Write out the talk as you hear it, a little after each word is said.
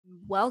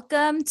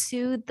Welcome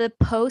to the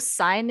Post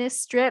Sinus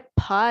Strip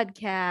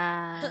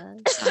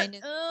podcast. Sinus.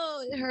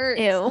 Oh, it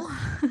hurts. Ew.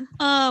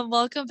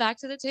 Welcome back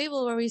to the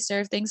table where we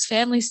serve things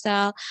family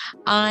style.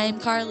 I'm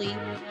Carly.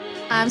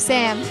 I'm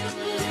Sam.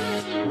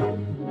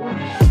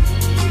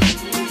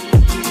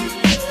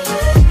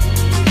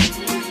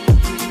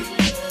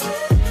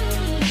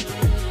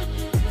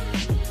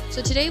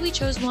 So today we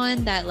chose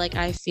one that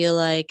I feel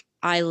like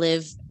I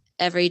live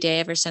every day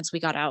ever since we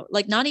got out.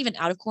 Like not even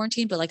out of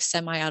quarantine, but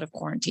semi out of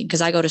quarantine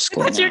because I go to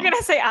school. You're going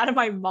to say out of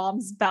my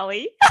mom's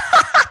belly.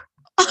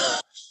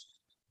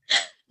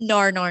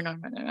 No.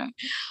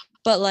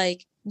 But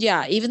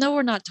yeah, even though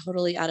we're not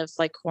totally out of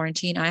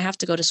quarantine, I have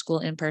to go to school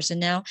in person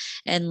now.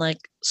 And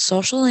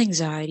social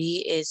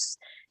anxiety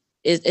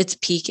it's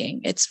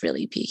peaking. It's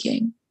really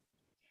peaking.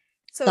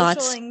 Social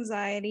Thoughts?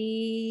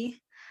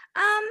 Anxiety.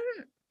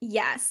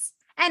 Yes.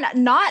 And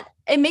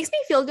it makes me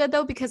feel good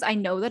though, because I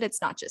know that it's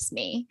not just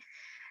me.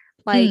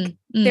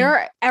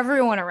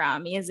 Everyone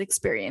around me is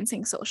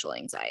experiencing social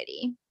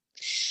anxiety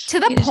to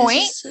the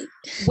point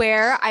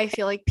where I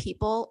feel like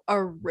people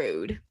are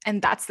rude, and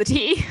that's the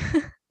tea.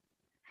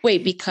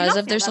 Wait, because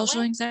of their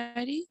social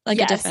anxiety?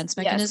 Yes, a defense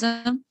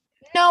mechanism?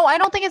 Yes. No, I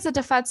don't think it's a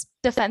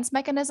defense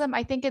mechanism.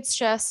 I think it's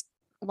just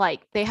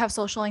they have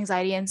social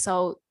anxiety, and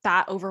so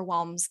that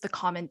overwhelms the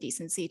common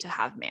decency to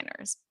have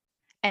manners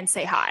and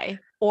say hi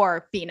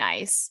or be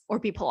nice or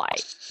be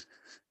polite.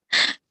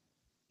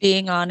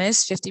 Being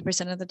honest,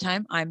 50% of the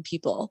time, I'm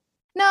people.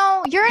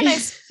 No, you're a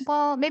nice.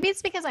 Well, maybe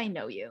it's because I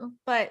know you,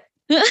 but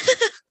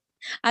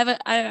I'm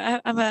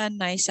a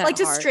nice at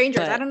to heart,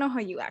 strangers. I don't know how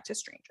you act to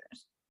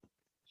strangers.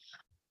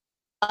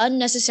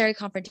 Unnecessary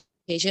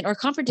confrontation or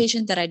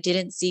confrontation that I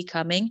didn't see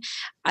coming,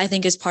 I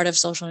think is part of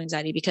social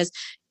anxiety because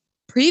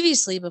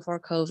previously before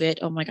COVID,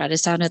 oh my God, it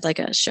sounded like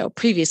a show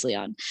previously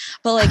on,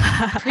 but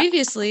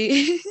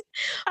previously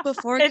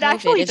before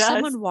COVID, if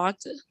someone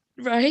walked,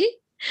 right?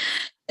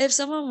 If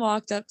someone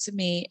walked up to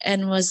me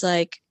and was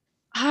like,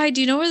 hi,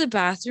 do you know where the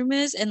bathroom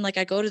is? And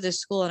I go to this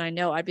school and I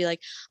know, I'd be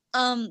like,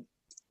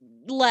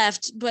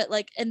 left, but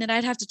and then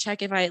I'd have to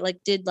check if I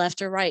did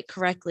left or right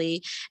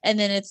correctly. And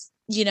then it's,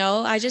 you'd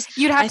have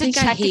to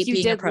check if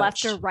you did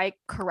left or right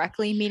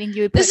correctly, meaning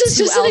you would put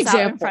two L's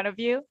out in front of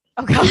you.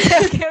 Okay.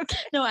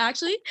 No,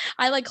 actually,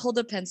 I hold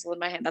a pencil in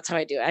my hand. That's how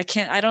I do it. I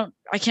can't read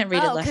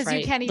it left, right. Because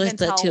you can't even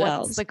tell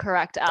what's the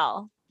correct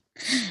L.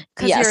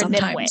 Because yeah, you're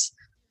sometimes. A nimwit.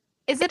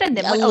 Is it a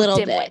nimwit? A little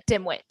bit.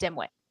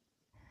 Dimwit.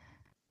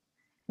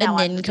 Now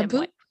a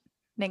nincompoop?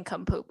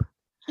 Nincompoop.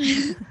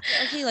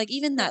 Okay,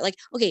 even that,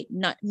 okay,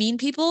 not mean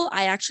people,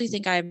 I actually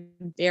think I'm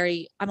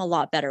a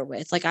lot better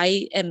with.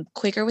 I am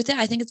quicker with it.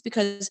 I think it's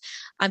because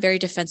I'm very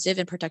defensive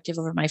and protective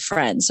over my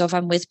friends. So if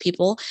I'm with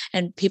people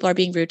and people are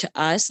being rude to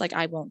us,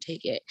 I won't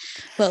take it.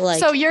 But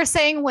so you're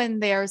saying when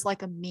there's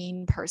a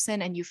mean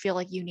person and you feel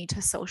like you need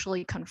to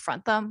socially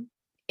confront them,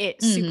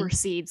 it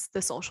supersedes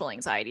the social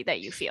anxiety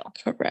that you feel.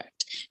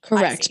 Correct.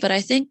 But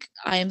I think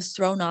I am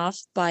thrown off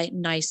by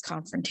nice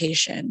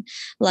confrontation.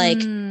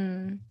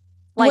 When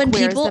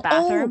people, the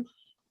bathroom?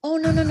 Oh,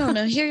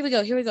 no. Here we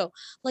go.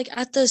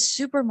 At the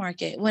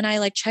supermarket, when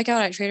I check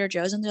out at Trader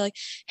Joe's and they're like,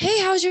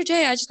 hey, how's your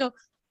day? I just go,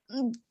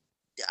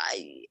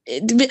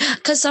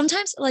 because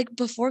sometimes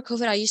before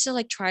COVID, I used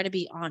to try to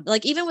be on,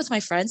 even with my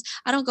friends,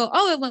 I don't go,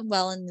 oh, it went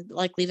well and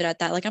leave it at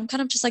that. I'm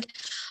kind of just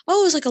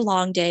oh, it was a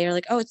long day, or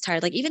oh, it's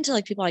tired. Even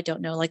to people I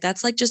don't know,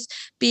 that's just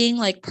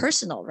being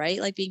personal,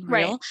 right? Being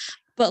real. Right.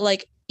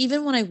 But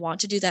even when I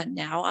want to do that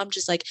now, I'm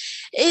just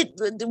it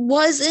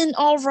wasn't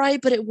all right,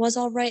 but it was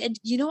all right. And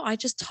I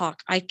just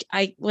talk.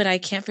 I when I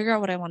can't figure out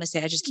what I want to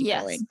say, I just keep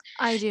going.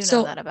 I do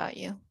know that about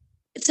you.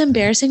 It's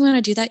embarrassing when I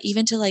do that,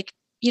 even to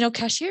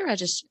cashier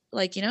register,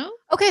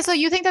 Okay, so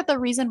you think that the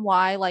reason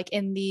why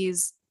in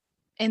these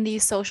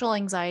social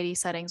anxiety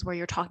settings where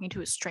you're talking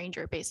to a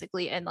stranger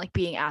basically and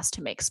being asked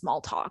to make small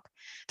talk,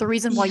 the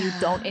reason why you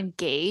don't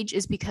engage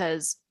is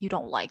because you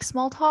don't like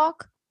small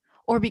talk,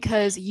 or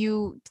because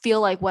you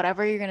feel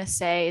whatever you're going to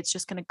say, it's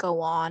just going to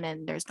go on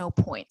and there's no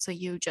point, so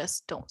you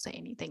just don't say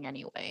anything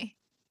anyway?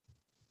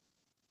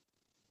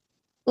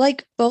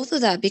 Both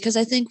of that, because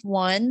I think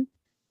one,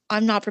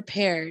 I'm not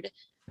prepared.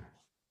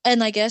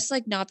 And I guess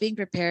not being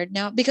prepared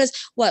now, because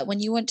when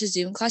you went to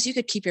Zoom class, you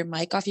could keep your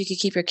mic off, you could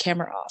keep your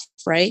camera off,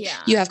 right? Yeah.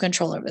 You have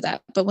control over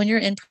that. But when you're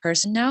in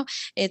person now,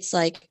 it's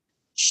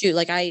shoot,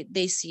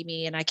 they see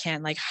me and I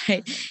can't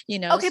Okay,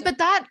 so. But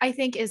that I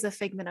think is a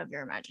figment of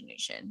your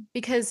imagination,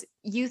 because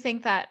you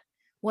think that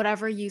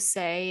whatever you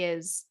say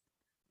is,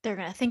 they're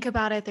going to think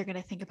about it. They're going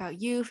to think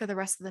about you for the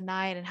rest of the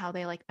night and how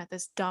they met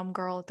this dumb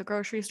girl at the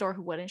grocery store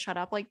who wouldn't shut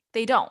up.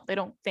 They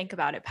don't think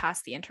about it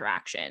past the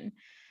interaction.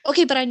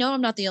 Okay, but I know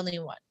I'm not the only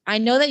one. I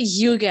know that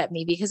you get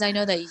me, because I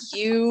know that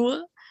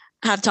you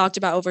have talked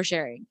about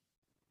oversharing.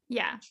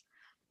 Yeah.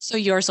 So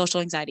your social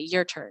anxiety,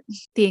 your turn.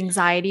 The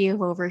anxiety of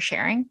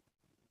oversharing?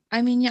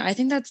 I mean, yeah, I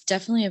think that's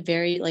definitely a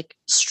very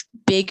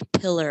big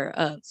pillar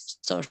of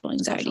social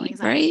anxiety,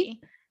 right?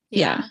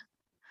 Yeah.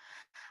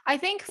 I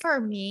think for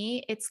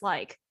me, it's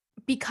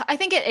because I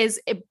think it is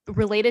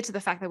related to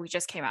the fact that we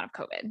just came out of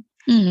COVID.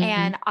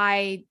 And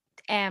I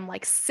am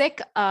like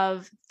sick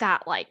of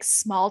that like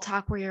small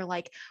talk where you're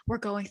like, we're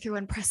going through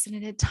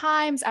unprecedented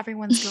times.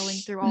 Everyone's going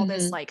through all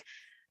this Mhm. like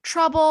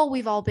trouble.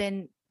 We've all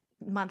been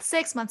month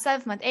 6, month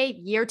 7, month 8,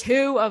 year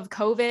 2 of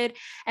COVID.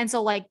 And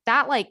so like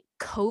that like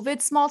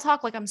COVID small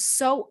talk, like I'm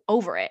so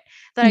over it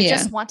that I Yeah.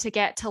 just want to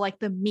get to like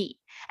the meat.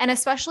 And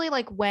especially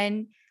like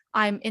when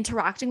I'm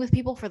interacting with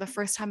people for the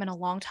first time in a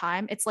long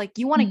time, it's like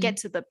you want to Mhm. get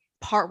to the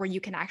part where you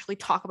can actually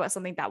talk about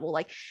something that will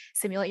like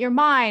simulate your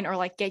mind or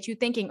like get you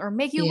thinking or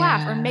make you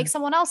laugh or Yeah. make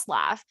someone else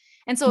laugh.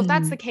 And so if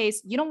that's the Mhm.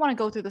 case, you don't want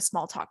to go through the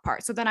small talk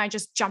part. So then I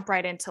just jump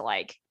right into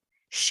like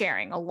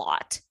sharing a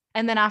lot.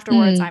 And then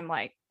afterwards Mm. I'm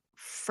like,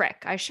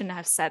 frick, I shouldn't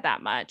have said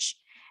that much.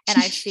 And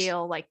I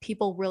feel like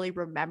people really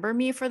remember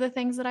me for the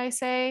things that I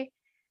say.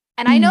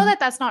 And I know Mhm. that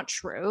that's not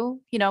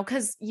true, you know,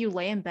 because you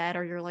lay in bed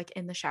or you're like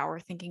in the shower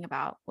thinking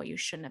about what you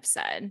shouldn't have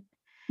said.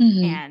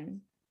 Mhm.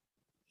 And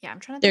yeah, I'm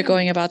trying to They're think of an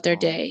going about their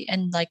example. day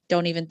and like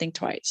don't even think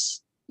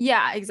twice.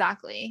 Yeah,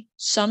 exactly.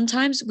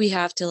 Sometimes we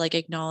have to like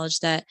acknowledge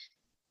that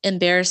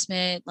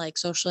embarrassment, like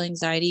social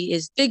anxiety,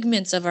 is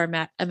figments of our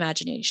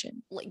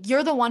imagination. Like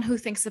you're the one who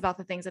thinks about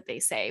the things that they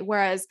say,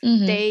 whereas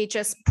Mhm. they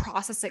just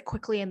process it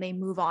quickly and they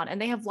move on.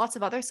 And they have lots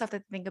of other stuff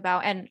that they think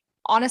about. And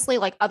honestly,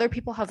 like other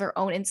people have their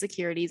own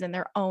insecurities and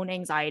their own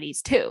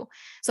anxieties too.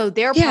 So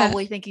they're Yeah.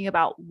 probably thinking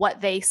about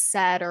what they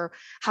said or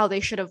how they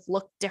should have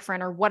looked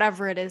different or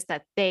whatever it is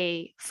that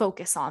they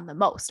focus on the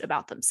most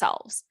about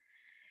themselves.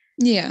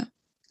 Yeah.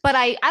 But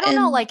I don't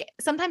know, And like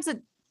sometimes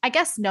I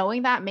guess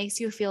knowing that makes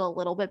you feel a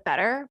little bit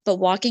better. but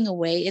walking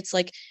away, it's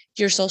like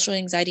your social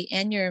anxiety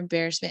and your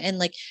embarrassment and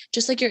like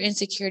just like your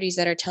insecurities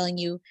that are telling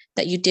you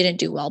that you didn't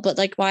do well. But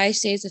like why I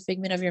say it's a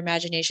figment of your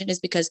imagination is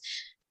because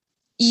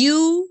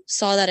you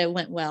saw that it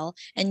went well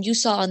and you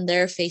saw on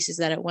their faces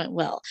that it went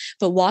well.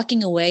 But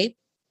walking away,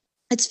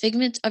 it's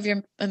figment of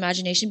your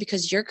imagination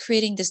because you're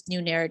creating this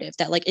new narrative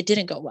that like it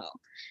didn't go well,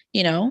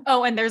 you know?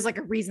 Oh, and there's like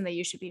a reason that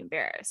you should be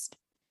embarrassed.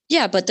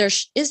 Yeah, but there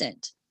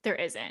isn't. There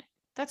isn't.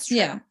 That's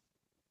Yeah. true.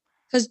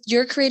 Because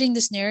you're creating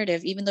this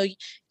narrative even though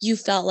you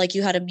felt like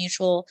you had a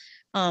mutual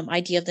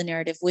idea of the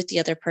narrative with the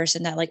other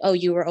person that like, oh,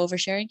 you were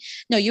oversharing.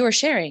 No, you were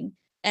sharing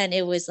and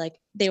it was like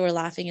they were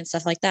laughing and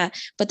stuff like that,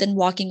 but then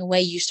walking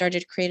away you started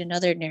to create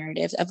another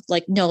narrative of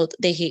like, no,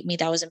 they hate me,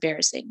 that was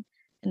embarrassing,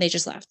 and they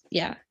just laughed.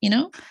 Yeah, you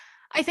know.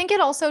 I think it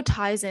also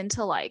ties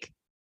into like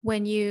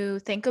when you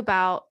think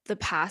about the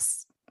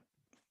past,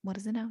 what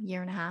is it now?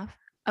 Year and a half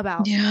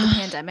about the Yeah.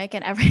 pandemic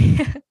and every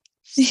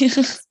so Yeah.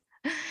 gross.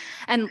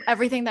 And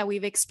everything that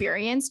we've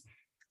experienced.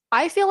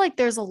 I feel like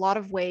there's a lot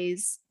of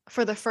ways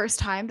for the first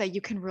time that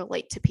you can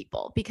relate to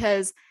people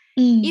because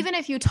Mm, even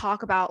if you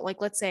talk about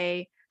like let's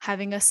say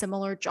having a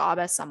similar job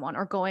as someone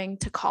or going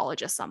to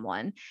college as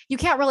someone, you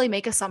can't really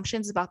make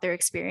assumptions about their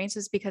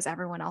experiences because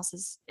everyone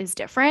else is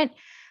different.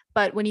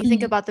 But when you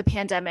think mm, about the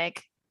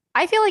pandemic,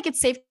 I feel like it's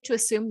safe to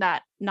assume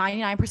that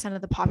 99%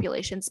 of the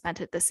population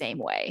spent it the same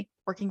way,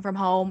 working from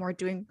home or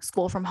doing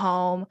school from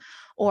home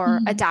or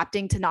mm,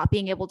 adapting to not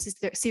being able to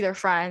see their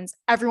friends.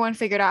 Everyone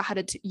figured out how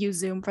to use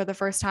Zoom for the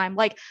first time.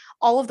 Like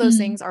all of those mm.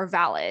 things are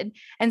valid.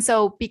 And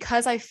so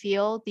because I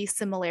feel these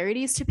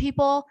similarities to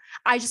people,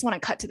 I just want to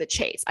cut to the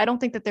chase. I don't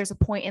think that there's a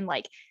point in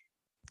like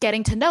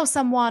getting to know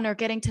someone or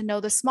getting to know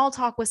the small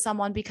talk with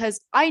someone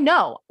because I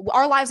know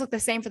our lives look the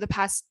same for the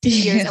past 2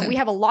 years and Yeah. we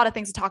have a lot of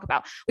things to talk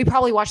about. We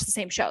probably watch the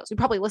same shows. We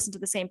probably listen to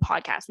the same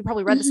podcasts. We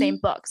probably read the same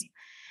Mhm. books.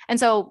 And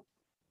so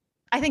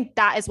I think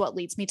that is what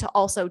leads me to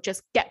also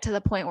just get to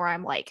the point where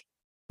I'm like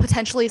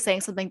potentially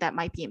saying something that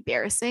might be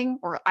embarrassing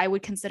or I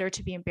would consider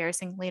to be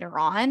embarrassing later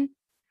on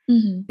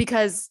Mhm.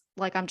 because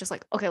like I'm just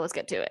like, okay, let's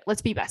get to it.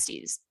 Let's be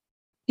besties.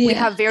 We Yeah.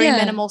 have very Yeah.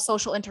 minimal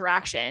social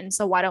interaction.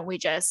 So why don't we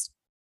just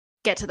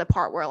get to the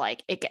part where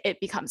like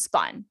it becomes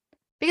fun?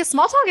 Because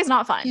small talk is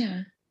not fun.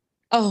 Yeah.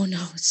 Oh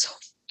no, it's so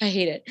I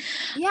hate it.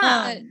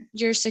 Yeah.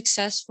 You're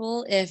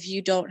successful if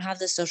you don't have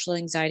the social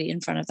anxiety in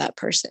front of that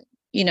person,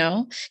 you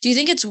know? Do you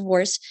think it's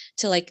worse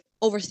to like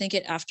overthink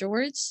it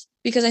afterwards?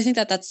 Because I think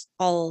that that's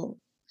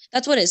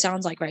what it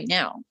sounds like right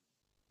now.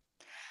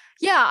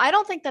 Yeah, I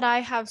don't think that I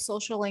have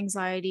social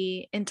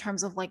anxiety in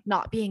terms of like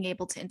not being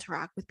able to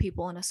interact with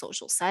people in a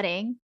social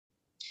setting.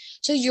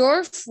 So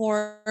your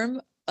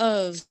form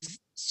of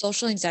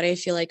social anxiety, I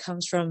feel like,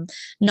 comes from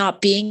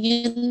not being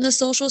in the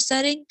social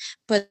setting,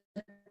 but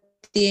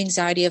the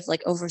anxiety of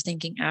like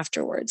overthinking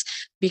afterwards.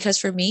 Because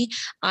for me,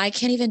 I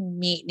can't even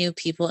meet new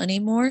people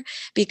anymore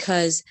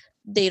because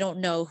they don't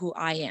know who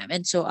I am.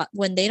 And so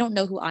when they don't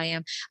know who I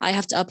am, I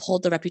have to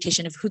uphold the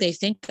reputation of who they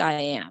think I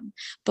am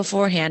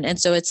beforehand. And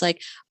so it's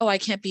like, oh, I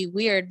can't be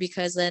weird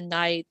because then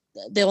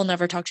they'll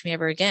never talk to me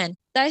ever again.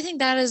 I think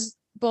that is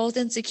both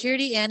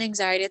insecurity and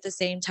anxiety at the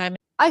same time.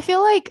 I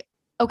feel like,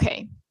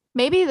 okay,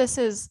 maybe this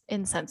is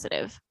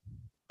insensitive,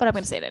 but I'm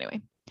going to say it anyway.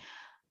 Mm.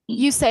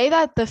 You say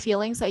that the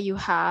feelings that you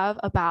have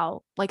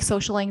about like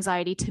social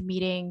anxiety to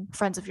meeting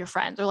friends of your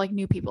friends or like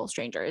new people,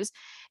 strangers,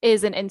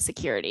 is an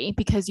insecurity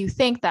because you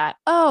think that,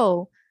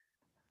 oh,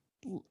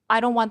 I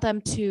don't want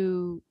them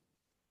to,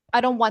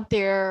 I don't want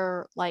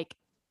their like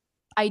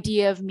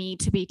idea of me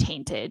to be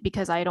tainted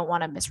because I don't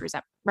want to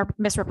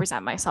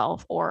misrepresent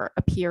myself or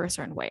appear a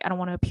certain way. I don't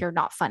want to appear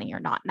not funny or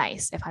not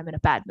nice if I'm in a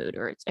bad mood,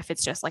 or if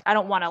it's just like I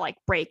don't want to like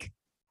break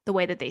the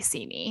way that they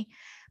see me.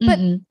 But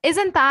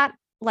isn't that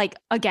like,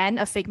 again,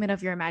 a figment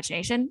of your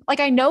imagination? Like,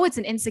 I know it's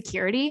an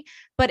insecurity,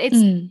 but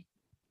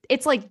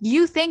it's like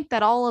you think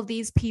that all of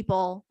these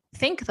people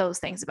think those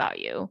things about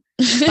you,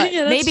 but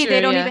Yeah, maybe true,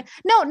 they don't even.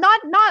 No,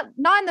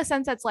 not in the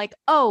sense that's like,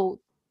 oh,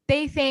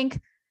 they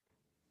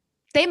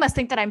must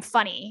think that I'm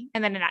funny,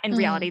 and then in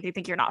reality they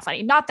think you're not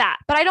funny. Not that,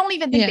 but I don't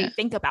even think they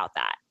think about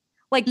that.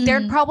 Like,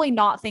 they're probably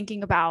not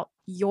thinking about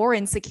your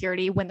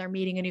insecurity when they're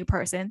meeting a new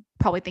person,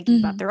 probably thinking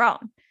about their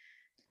own.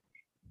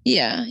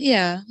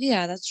 Yeah,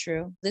 that's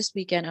true. This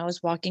weekend I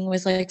was walking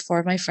with like 4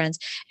 of my friends,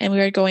 and we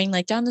were going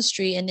like down the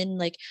street, and then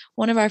like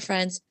one of our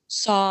friends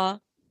saw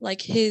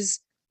like his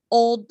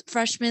old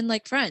freshman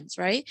like friends,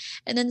 right?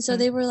 And then so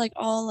they were like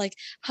all like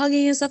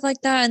hugging and stuff like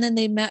that, and then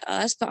they met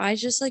us, but I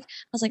just like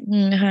I was like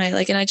hi,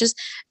 like,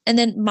 and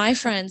then my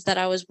friends that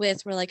I was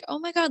with were like, oh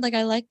my god, like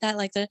I like that,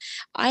 like the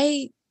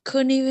I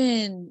couldn't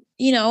even,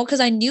 because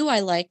I knew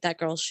I liked that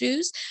girl's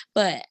shoes,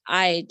 but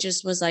I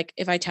just was like,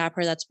 if I tap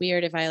her, that's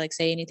weird. If I like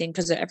say anything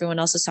because everyone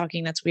else is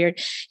talking, that's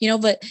weird,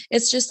 but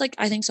it's just like,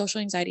 I think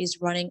social anxiety is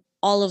running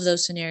all of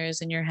those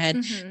scenarios in your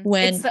head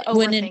when it's the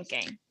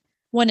overthinking.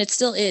 When it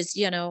still is,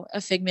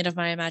 a figment of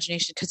my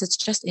imagination because it's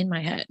just in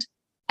my head.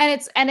 And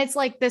it's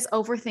like this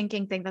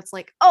overthinking thing that's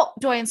like, oh,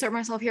 do I insert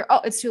myself here?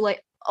 Oh, it's too late.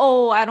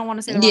 Oh, I don't want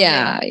to say the wrong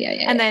thing.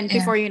 Yeah. And then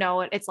before you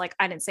know it, it's like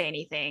I didn't say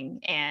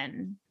anything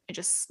and I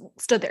just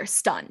stood there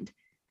stunned,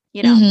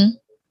 Yeah.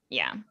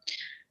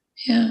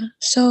 Yeah.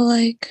 So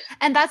like,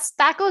 and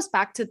that goes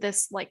back to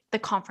this, like the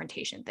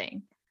confrontation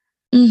thing,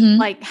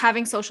 like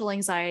having social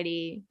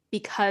anxiety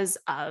because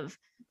of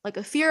like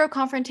a fear of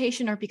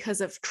confrontation or because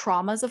of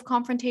traumas of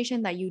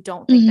confrontation that you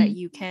don't think that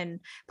you can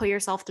put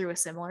yourself through a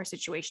similar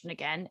situation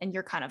again. And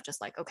you're kind of just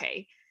like,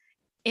 okay,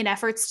 in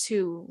efforts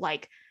to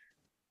like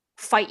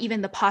fight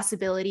even the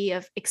possibility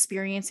of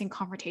experiencing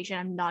confrontation,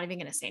 I'm not even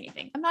going to say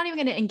anything. I'm not even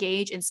going to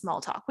engage in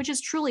small talk, which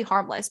is truly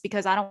harmless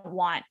because I don't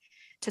want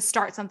to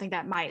start something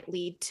that might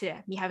lead to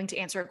me having to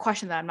answer a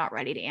question that I'm not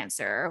ready to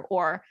answer.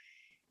 Or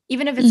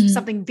even if it's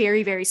something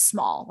very, very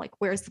small, like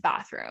where's the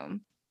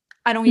bathroom?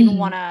 I don't even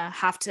want to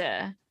have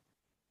to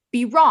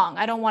be wrong.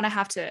 I don't want to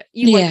have to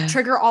like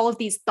trigger all of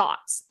these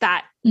thoughts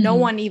that no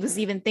one was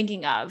even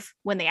thinking of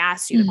when they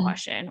asked you the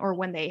question or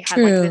when they had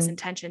like this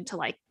intention to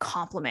like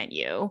compliment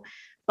you.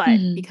 But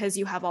because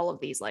you have all of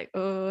these like,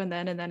 oh, and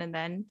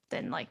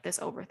then like this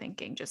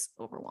overthinking just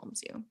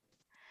overwhelms you.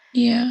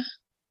 Yeah.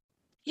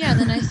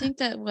 Then I think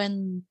that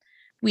when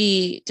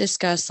we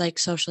discuss like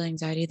social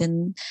anxiety,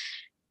 then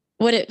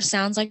what it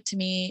sounds like to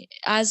me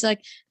as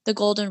like the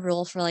golden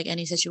rule for like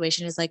any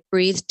situation is like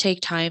breathe, take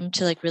time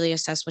to like really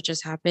assess what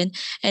just happened.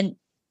 And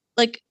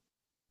like,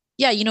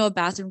 a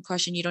bathroom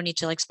question, you don't need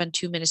to like spend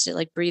 2 minutes to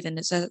like breathe and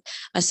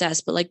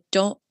assess, but like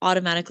don't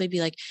automatically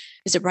be like,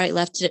 is it right,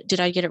 left, did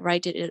I get it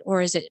right,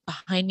 or is it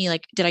behind me,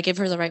 like did I give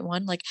her the right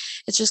one? Like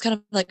it's just kind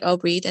of like, oh,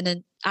 breathe and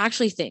then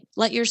actually think,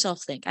 let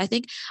yourself think. I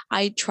think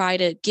I try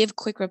to give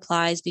quick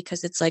replies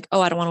because it's like,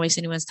 oh, I don't want to waste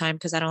anyone's time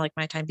because I don't like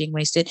my time being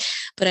wasted.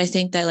 But I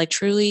think that like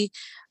truly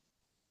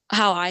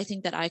how I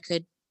think that I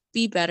could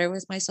be better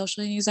with my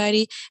social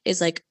anxiety is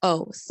like,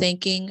 oh,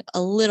 thinking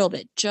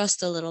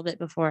just a little bit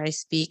before I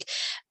speak.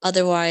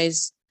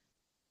 Otherwise,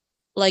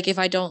 like if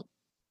I don't,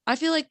 I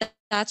feel like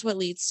that's what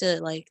leads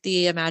to like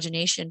the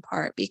imagination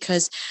part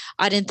because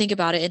I didn't think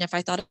about it. And if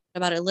I thought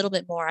about it a little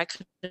bit more, I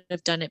could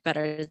have done it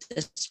better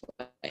this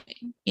way.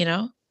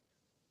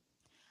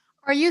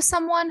 Are you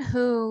someone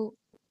who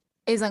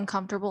is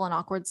uncomfortable in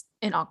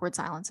awkward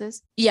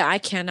silences? Yeah, I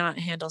cannot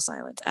handle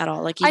silence at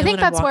all. Like I even think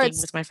when I'm that's where walking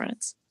with my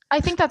friends. I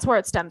think that's where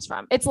it stems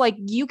from. It's like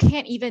you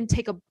can't even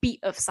take a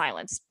beat of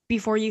silence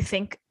before you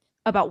think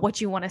about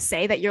what you want to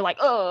say, that you're like,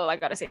 oh, I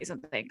gotta say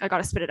something. I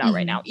gotta spit it out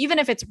right now. Even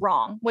if it's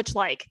wrong, which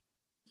like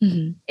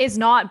is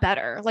not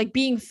better. Like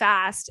being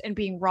fast and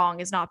being wrong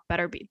is not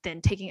better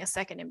than taking a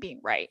second and being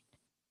right.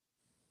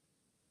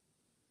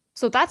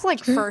 So that's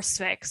like first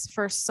fix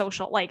for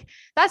social, like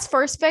that's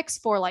first fix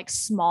for like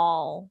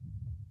small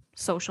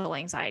social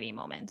anxiety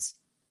moments.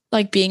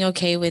 Like being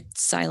okay with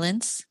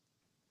silence.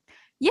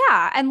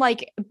 Yeah. And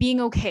like being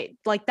okay,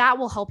 like that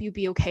will help you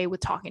be okay with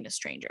talking to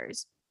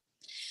strangers.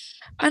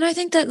 And I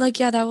think that like,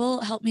 that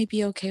will help me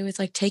be okay with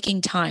like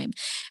taking time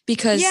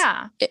because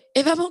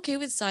if I'm okay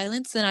with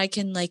silence, then I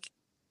can like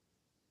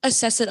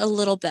assess it a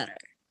little better.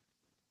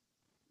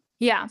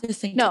 Yeah. To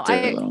think it through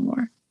a little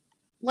more.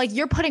 Like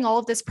you're putting all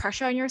of this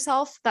pressure on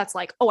yourself. That's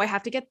like, oh, I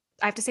have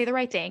to say the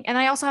right thing. And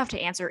I also have to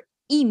answer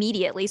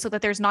immediately so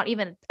that there's not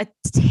even a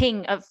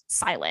ting of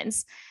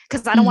silence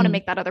because I don't want to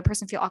make that other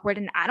person feel awkward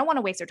and I don't want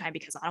to waste their time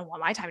because I don't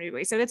want my time to be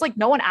wasted. It's like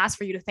no one asked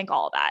for you to think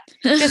all of that.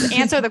 Just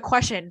answer the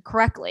question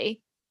correctly.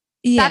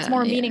 That's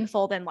more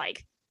meaningful than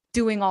like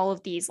doing all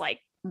of these like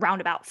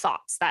roundabout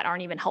thoughts that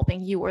aren't even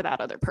helping you or that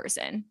other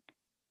person.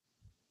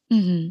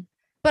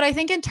 But I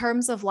think in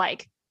terms of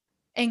like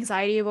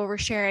anxiety of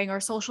oversharing or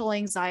social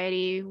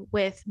anxiety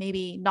with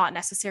maybe not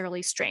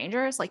necessarily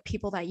strangers, like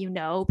people that you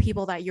know,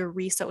 people that you're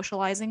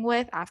re-socializing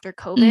with after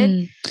COVID.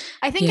 Mm,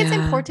 I think it's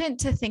yeah. important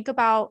to think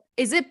about,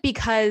 is it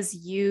because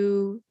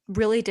you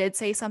really did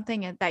say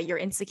something that you're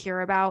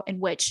insecure about, in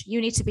which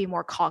you need to be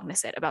more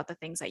cognizant about the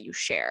things that you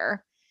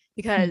share,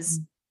 because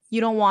Mhm.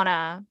 you don't want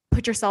to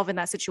put yourself in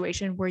that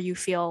situation where you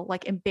feel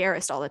like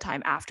embarrassed all the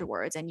time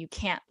afterwards and you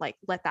can't like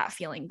let that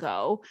feeling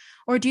go?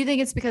 Or do you think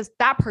it's because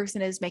that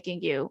person is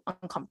making you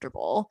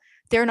uncomfortable?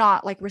 They're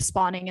not like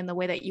responding in the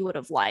way that you would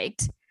have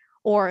liked,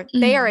 or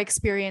they are Mm,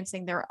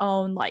 experiencing their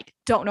own like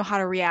don't know how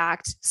to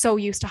react, so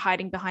used to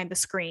hiding behind the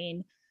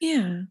screen.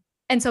 yeah.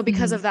 And so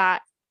because Mhm. of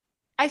that,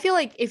 I feel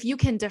like if you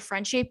can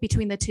differentiate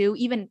between the two,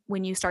 even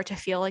when you start to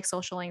feel like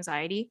social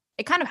anxiety,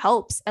 it kind of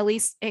helps. At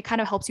least it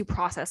kind of helps you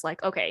process,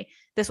 like, okay,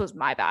 this was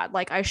my bad.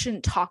 Like, I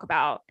shouldn't talk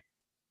about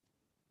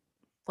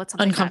what's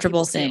something that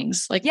Uncomfortable people do.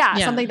 things. Like, Yeah,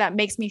 yeah. something that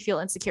makes me feel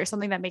insecure,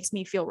 something that makes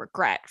me feel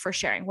regret for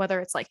sharing, whether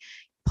it's like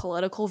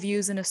political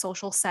views in a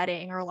social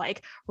setting or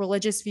like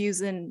religious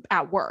views in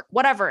at work,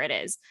 whatever it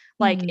is.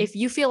 Like, Mhm. if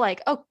you feel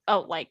like, oh,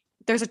 like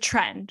there's a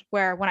trend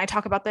where when I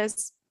talk about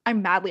this,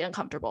 I'm madly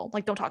uncomfortable.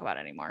 Like, don't talk about it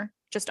anymore.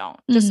 Just don't.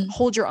 Just Mhm.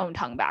 hold your own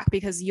tongue back,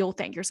 because you'll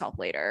thank yourself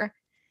later.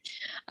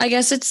 I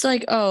guess it's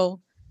like, oh,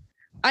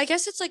 I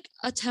guess it's like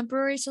a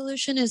temporary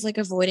solution is like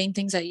avoiding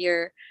things that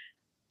you're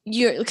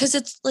because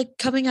it's like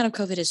coming out of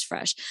COVID is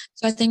fresh.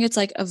 So I think it's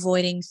like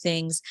avoiding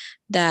things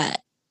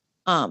that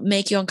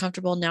make you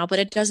uncomfortable now, but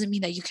it doesn't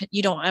mean that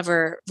you don't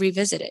ever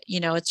revisit it.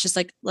 It's just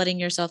like letting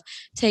yourself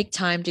take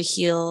time to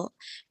heal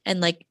and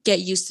like get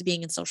used to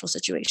being in social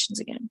situations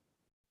again.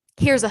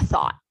 Here's a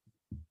thought.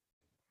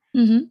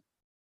 Mm-hmm.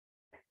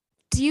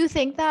 Do you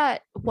think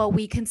that what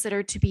we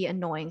consider to be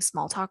annoying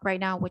small talk right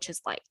now, which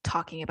is like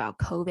talking about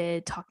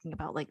COVID, talking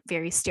about like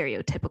very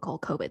stereotypical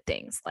COVID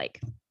things,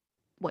 like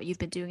what you've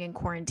been doing in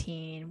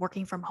quarantine,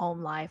 working from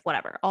home life,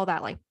 whatever, all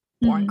that like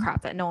boring Mm-hmm.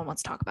 crap that no one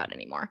wants to talk about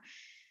anymore.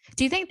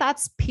 Do you think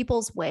that's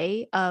people's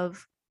way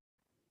of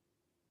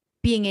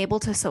being able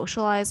to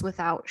socialize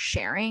without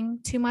sharing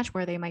too much,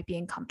 where they might be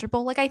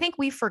uncomfortable? Like, I think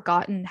we've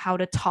forgotten how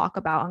to talk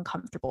about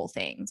uncomfortable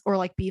things or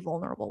like be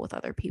vulnerable with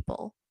other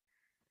people.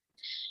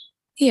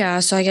 Yeah,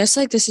 so I guess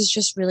like this is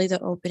just really the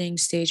opening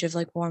stage of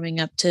like warming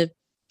up to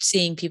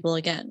seeing people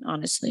again,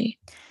 honestly.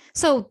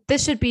 So,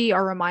 this should be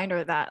a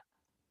reminder that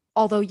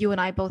although you and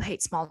I both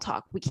hate small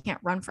talk, we can't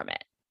run from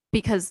it,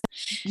 because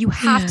you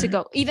have to Yeah.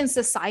 go. Even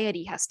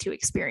society has to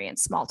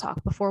experience small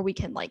talk before we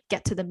can like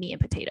get to the meat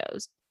and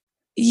potatoes.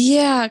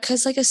 Yeah,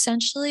 because like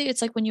essentially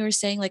it's like when you were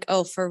saying like,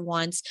 oh, for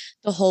once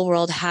the whole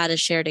world had a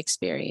shared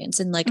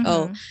experience and like,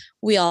 oh, Mm-hmm.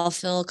 we all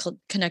feel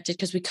connected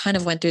because we kind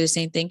of went through the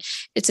same thing.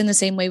 It's in the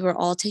same way we're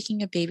all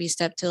taking a baby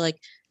step to like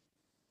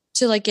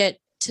get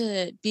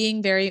to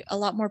being very a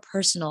lot more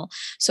personal.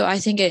 So I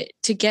think it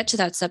to get to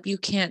that step, you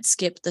can't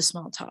skip the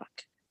small talk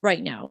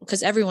right now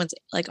because everyone's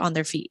like on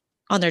their feet,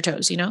 on their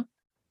toes.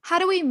 How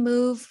do we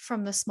move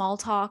from the small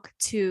talk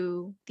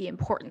to the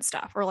important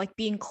stuff, or like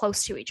being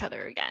close to each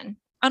other again?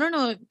 I don't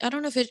know. I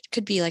don't know if it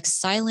could be like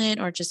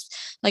silent or just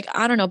like,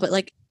 I don't know, but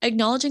like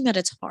acknowledging that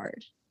it's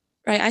hard.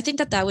 Right. I think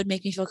that that would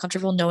make me feel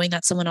comfortable knowing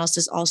that someone else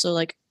is also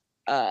like,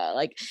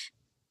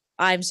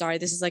 I'm sorry,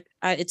 this is like,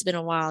 it's been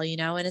a while.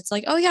 And it's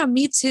like, oh yeah,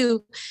 me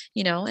too.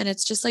 And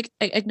it's just like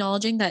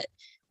acknowledging that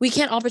we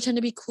can't all pretend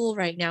to be cool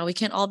right now. We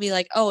can't all be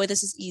like, oh,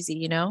 this is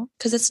easy,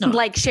 because it's not.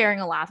 Like sharing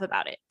a laugh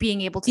about it,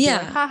 being able to be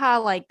like, Yeah. haha,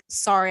 like,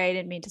 sorry, I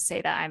didn't mean to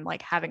say that. I'm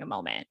like having a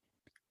moment.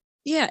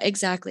 Yeah,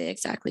 exactly.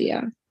 Exactly.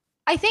 Yeah.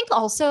 I think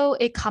also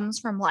it comes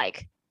from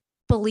like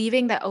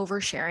believing that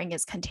oversharing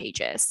is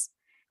contagious.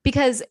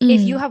 Because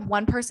if you Mm, have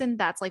one person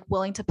that's like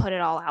willing to put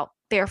it all out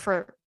there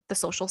for the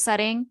social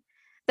setting,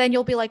 then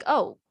you'll be like,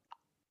 oh,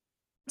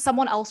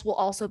 someone else will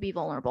also be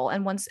vulnerable.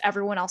 And once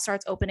everyone else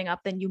starts opening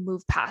up, then you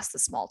move past the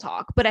small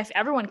talk. But if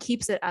everyone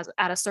keeps it as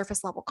at a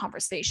surface level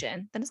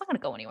conversation, then it's not going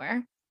to go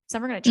anywhere. It's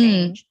never going to mm,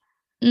 change.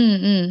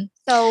 mm.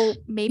 So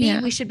maybe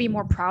Yeah. we should be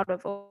more proud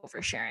of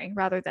oversharing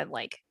rather than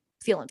like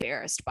feel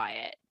embarrassed by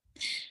it.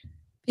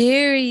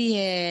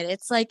 Period.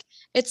 It's like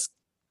it's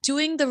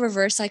doing the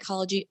reverse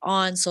psychology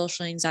on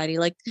social anxiety.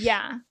 Like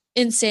Yeah.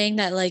 in saying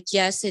that, like,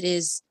 yes,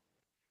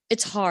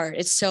 it's hard.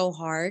 It's so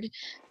hard.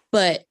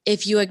 But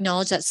if you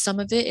acknowledge that some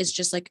of it is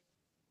just like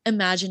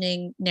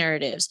imagining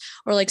narratives,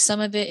 or like some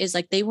of it is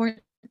like they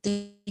weren't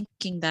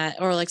thinking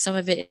that, or like some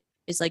of it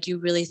is like you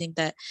really think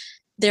that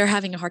they're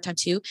having a hard time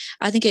too.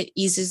 I think it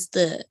eases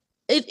the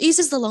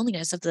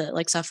loneliness of the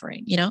like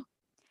suffering.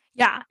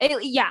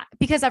 Yeah,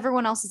 because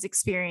everyone else is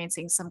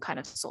experiencing some kind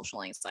of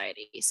social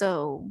anxiety.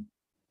 So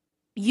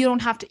you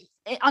don't have to,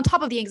 on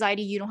top of the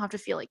anxiety, you don't have to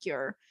feel like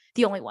you're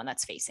the only one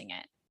that's facing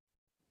it.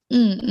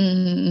 Mm, mm,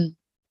 mm, mm.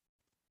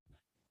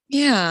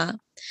 Yeah.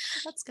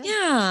 That's good.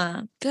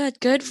 Yeah.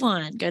 Good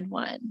one. Good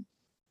one.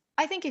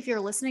 I think if you're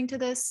listening to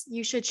this,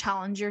 you should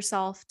challenge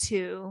yourself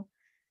to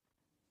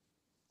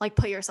like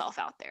put yourself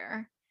out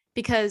there,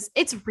 because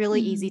it's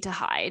really easy Mm, to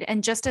hide.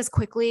 And just as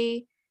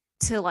quickly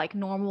to like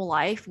normal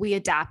life, we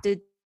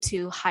adapted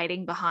to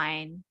hiding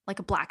behind like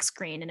a black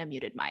screen and a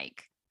muted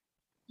mic.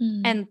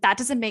 And that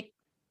doesn't make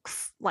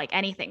like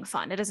anything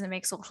fun. It doesn't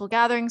make social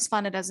gatherings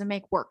fun. It doesn't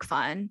make work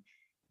fun.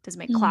 It doesn't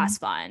make class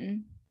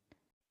fun.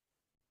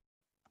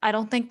 I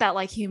don't think that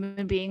like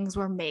human beings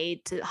were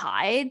made to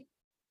hide.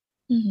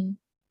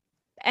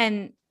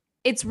 And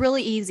it's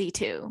really easy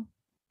too,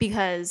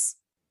 because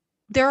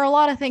there are a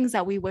lot of things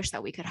that we wish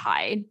that we could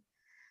hide.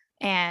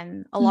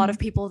 And a lot of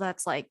people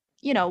that's like,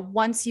 you know,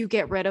 once you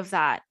get rid of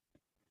that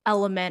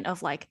element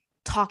of like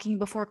talking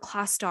before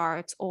class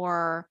starts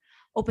or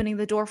opening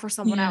the door for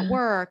someone at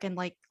work and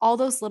like all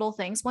those little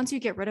things, once you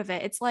get rid of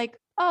it, it's like,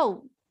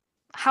 oh,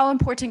 how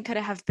important could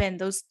it have been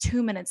those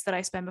 2 minutes that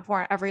I spend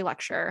before every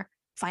lecture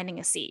finding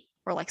a seat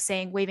or like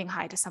saying, waving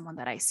hi to someone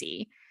that I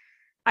see?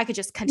 I could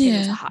just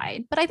continue to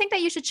hide. But I think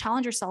that you should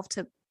challenge yourself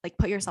to like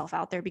put yourself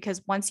out there,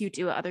 because once you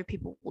do it, other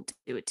people will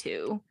do it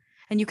too.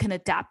 And you can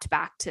adapt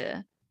back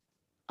to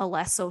a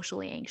less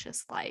socially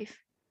anxious life,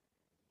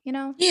 you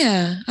know?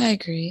 Yeah, I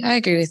agree. I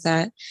agree with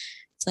that.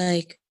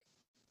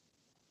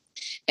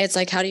 It's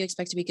like, how do you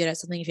expect to be good at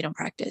something if you don't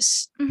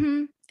practice?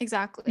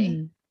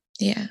 Exactly.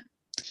 Yeah.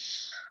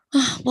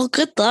 Well,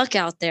 good luck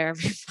out there,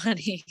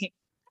 everybody.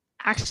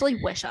 Actually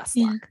wish us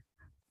luck.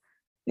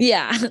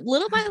 Yeah,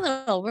 little by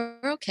little,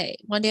 we're okay.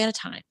 One day at a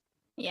time.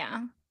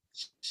 Yeah.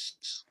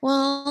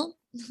 Well,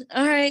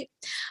 all right.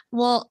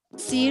 Well,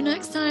 see you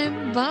next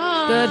time.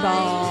 Bye.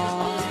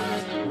 Goodbye.